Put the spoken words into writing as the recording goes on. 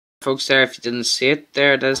Folks, there, if you didn't see it,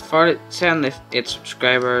 there it is, 78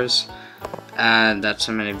 subscribers, and that's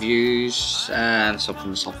so many views, and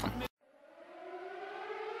something.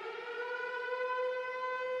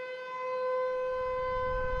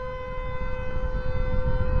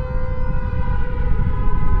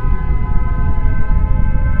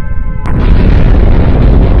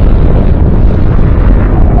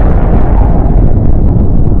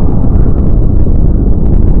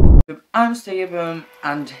 I'm Steven,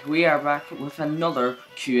 and we are back with another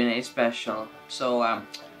Q&A special. So,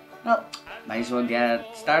 well, might as well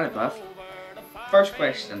get started with. First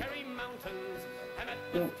question.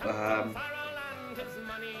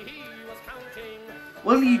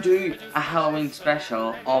 Will you do a Halloween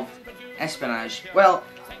special of Espionage? Well,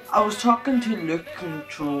 I was talking to Luke,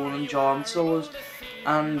 Control, and John Souls,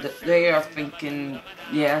 and they are thinking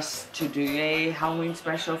yes to do a Halloween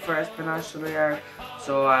special for Espionage, so they are.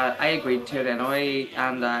 So I agreed to it anyway,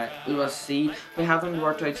 and we will see. We haven't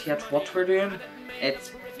worked out yet what we're doing. I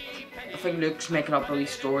think Luke's making up a wee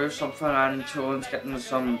story or something, and John's getting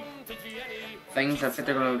some things. I think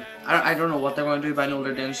they're gonna. I don't know what they're gonna do, but I know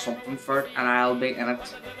they're doing something for it, and I'll be in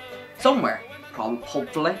it somewhere, probably,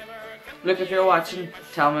 hopefully. Look, if you're watching,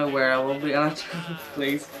 tell me where I will be in it,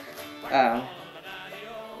 please.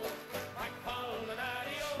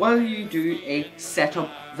 Will you do a setup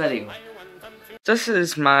video? This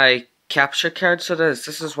is my capture card, so this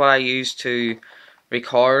is what I use to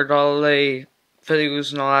record all the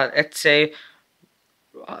videos and all that. It's a,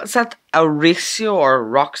 is that a Ratio or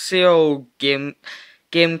Roxio Game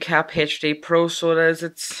Cap HD Pro, so it is.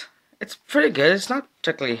 It's pretty good. It's not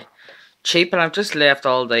particularly cheap, and I've just left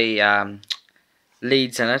all the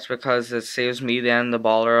leads in it because it saves me then the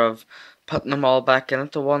bother of putting them all back in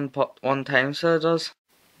it to one time, so it does.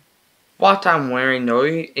 What I'm wearing now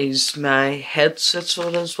is my headset, so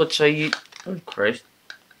it is, which I use. Oh Christ!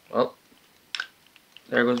 Well,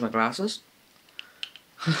 there goes my glasses.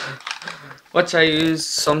 Which I use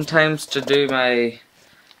sometimes to do my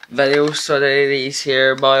videos. So these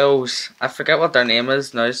here bios, I forget what their name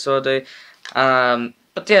is now. So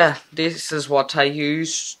but yeah, this is what I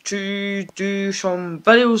use to do some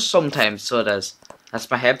videos sometimes. So it is.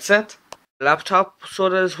 That's my headset, laptop. So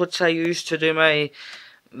it is, which I use to do my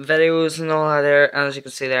videos and all that there, and as you can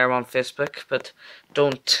see there, I'm on Facebook, but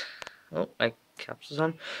don't, oh, my caps is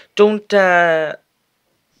on, don't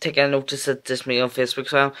take any notice that this me on Facebook.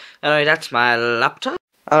 So anyway, that's my laptop,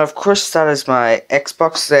 and of course that is my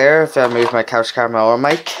Xbox there, if I move my couch camera or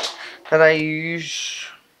mic that I use.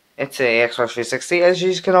 It's a Xbox 360, as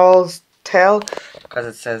you can all tell, because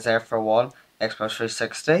it says there for one, Xbox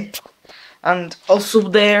 360, and also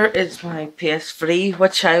there is my PS3,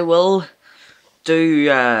 which I will do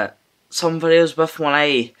some videos with when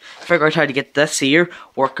I figure out how to get this here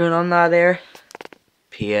working on that there.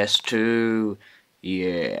 PS2,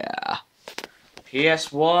 yeah.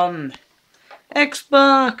 PS1,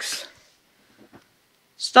 Xbox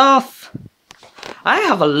stuff. I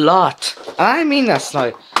have a lot, and I mean this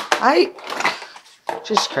now.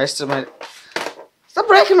 Jesus Christ, stop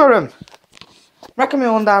breaking my room. Wrecking my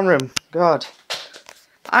own damn room. God.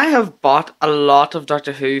 I have bought a lot of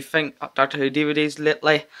Doctor Who DVDs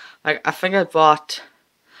lately. Like, I think I bought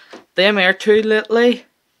them here two lately,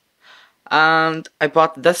 and I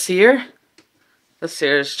bought this here. This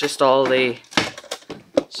here is just all the,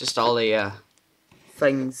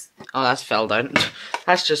 things. Oh, that's fell down.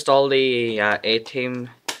 That's just all the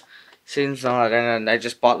A-Team scenes and all that, and I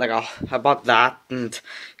just bought I bought that and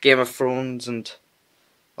Game of Thrones and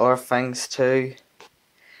other things too.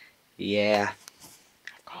 Yeah.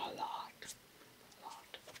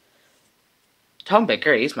 Tom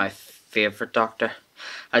Baker, he's my favourite Doctor,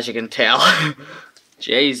 as you can tell.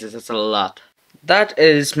 Jesus, that's a lot. That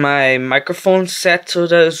is my microphone set, so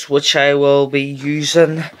it is, which I will be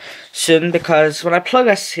using soon, because when I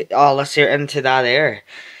plug all this here into that air,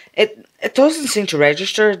 it doesn't seem to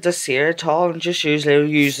register this here at all, and just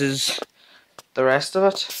usually uses the rest of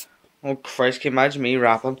it. Oh Christ, can you imagine me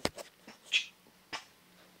rapping?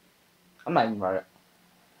 I'm not even right.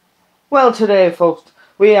 Well, today, folks,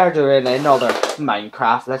 we are doing another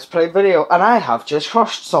Minecraft Let's Play video, and I have just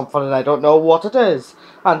crushed something and I don't know what it is.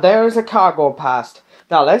 And there is a car going past.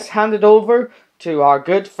 Now let's hand it over to our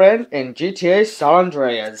good friend in GTA San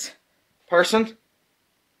Andreas. Person?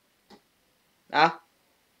 Ah?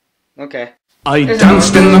 Okay. I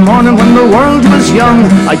danced in the morning when the world was young.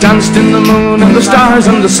 I danced in the moon and the stars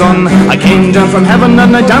and the sun. I came down from heaven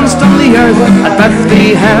and I danced on the earth. At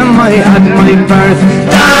Bethlehem I had my birth.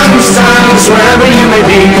 Dance, dance, wherever you may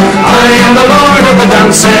be. I am the Lord of the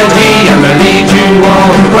dance, said he, and I lead you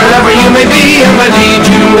all. Wherever you may be, and I lead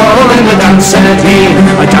you all in the dance, said he.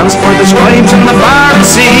 I danced for the scribes and the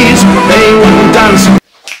Pharisees. They wouldn't dance.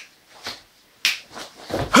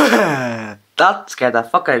 That scared the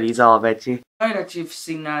fuck out of you all, I bet you. Now that you've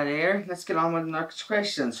seen that there, let's get on with the next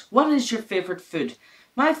questions. What is your favourite food?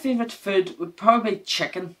 My favourite food would probably be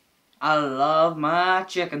chicken. I love my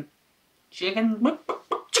chicken. Chicken.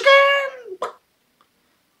 Chicken!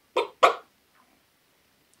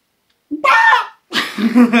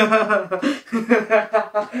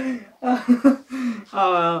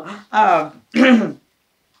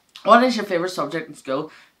 What is your favourite subject in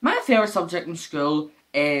school? My favourite subject in school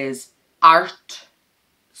is art.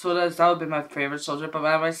 So that would be my favourite subject. But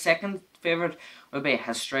my second favourite would be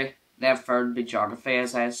history. Then third would be geography,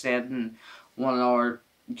 as I said in one of our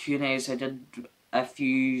Q&As. I did, if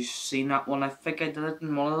you've seen that one, I think I did it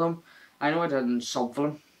in one of them. I know I did in some of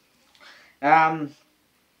them.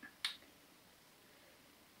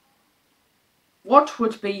 What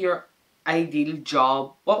would be your ideal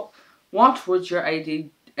job? What would your ideal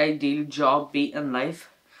job be in life?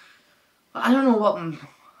 I don't know what my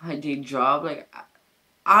ideal job, like,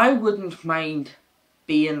 I wouldn't mind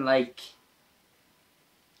being like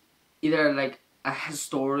either like a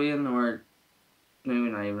historian or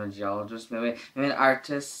maybe not even a geologist, maybe an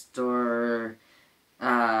artist or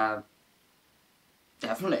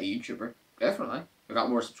definitely a YouTuber. Definitely. I got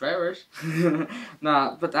more subscribers.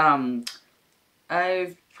 Nah, but I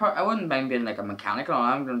wouldn't mind being like a mechanic.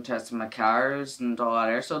 I'm gonna test my cars and all that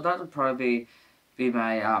there, so that would probably be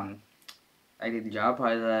my ideal job,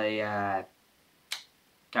 probably the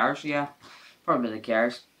cars, yeah. Probably the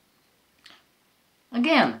cars.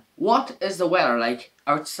 Again, what is the weather like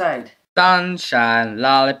outside? Sunshine,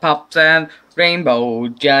 lollipops and rainbow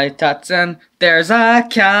jelly tots and there's a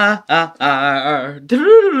car.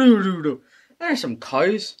 There's some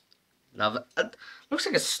cows. Love it. It looks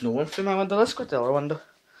like it's snowing through my window. Let's go to the other window.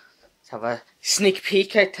 Let's have a sneak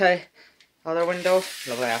peek out the other window.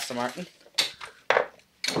 Lovely Aston Martin.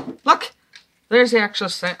 Look! There's the actual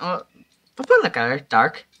sign. Oh, I put like out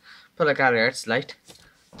dark. Put like out there, it's light.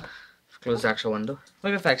 Close the actual window.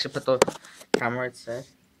 Maybe if I actually put the camera outside.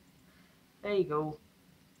 There you go.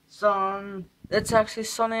 Sun. It's actually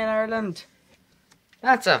sunny in Ireland.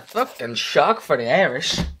 That's a fucking shock for the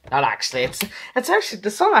Irish. Not actually. It's actually, the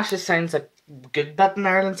sun actually sounds like a good bit in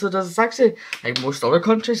Ireland, so does. It's actually, like most other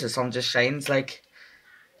countries, the sun just shines like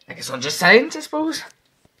the sun just shines, I suppose.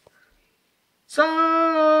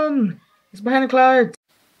 Sun! It's behind the clouds.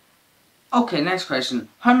 Okay, next question.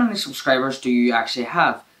 How many subscribers do you actually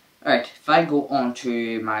have? Alright, if I go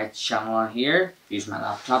onto my channel here, use my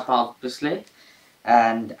laptop obviously,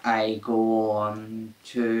 and I go on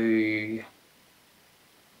to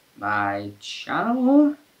my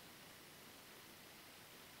channel,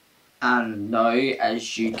 and now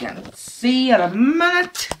as you can see in a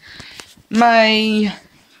minute, my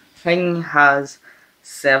thing has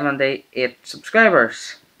 78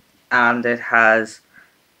 subscribers, and it has,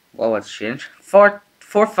 well, what's changed?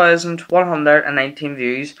 4,119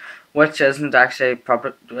 views, which isn't actually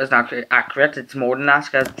accurate. It's more than that.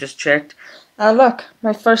 I've just checked. And look,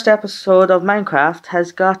 my first episode of Minecraft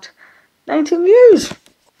has got 19 views.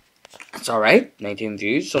 That's alright. 19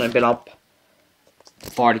 views. It's only been up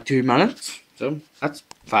 42 minutes, so that's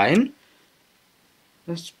fine.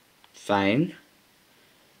 That's fine. Do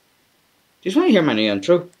you just want to hear my new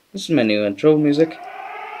intro? This is my new intro music.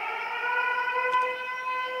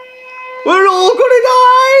 We're all gonna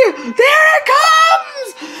die! There it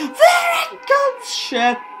comes! There it comes!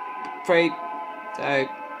 Shit. Freak out.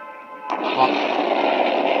 Oh.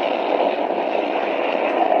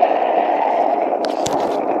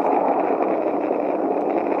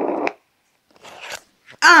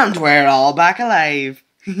 And we're all back alive.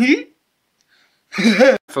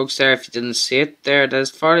 Folks, there, if you didn't see it, there it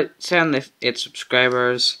is. 78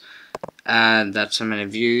 subscribers. And that's how many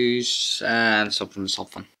views. And something.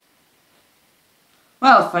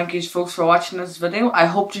 Well, thank you folks for watching this video. I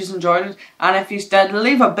hope you enjoyed it. And if you did,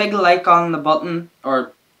 leave a big like on the button.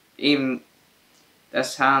 Or even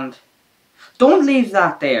this hand. Don't leave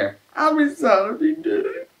that there. I'll be sad if you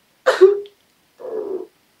do.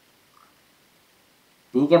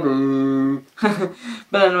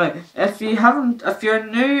 But anyway, if you're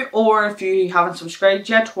new or if you haven't subscribed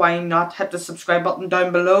yet, why not hit the subscribe button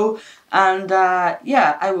down below. And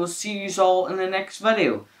yeah, I will see you all in the next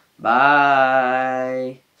video.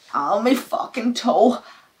 Bye. Oh, my fucking toe.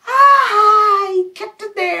 Ah, he kicked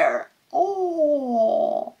it there.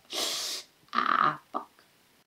 Oh. Ah, fuck.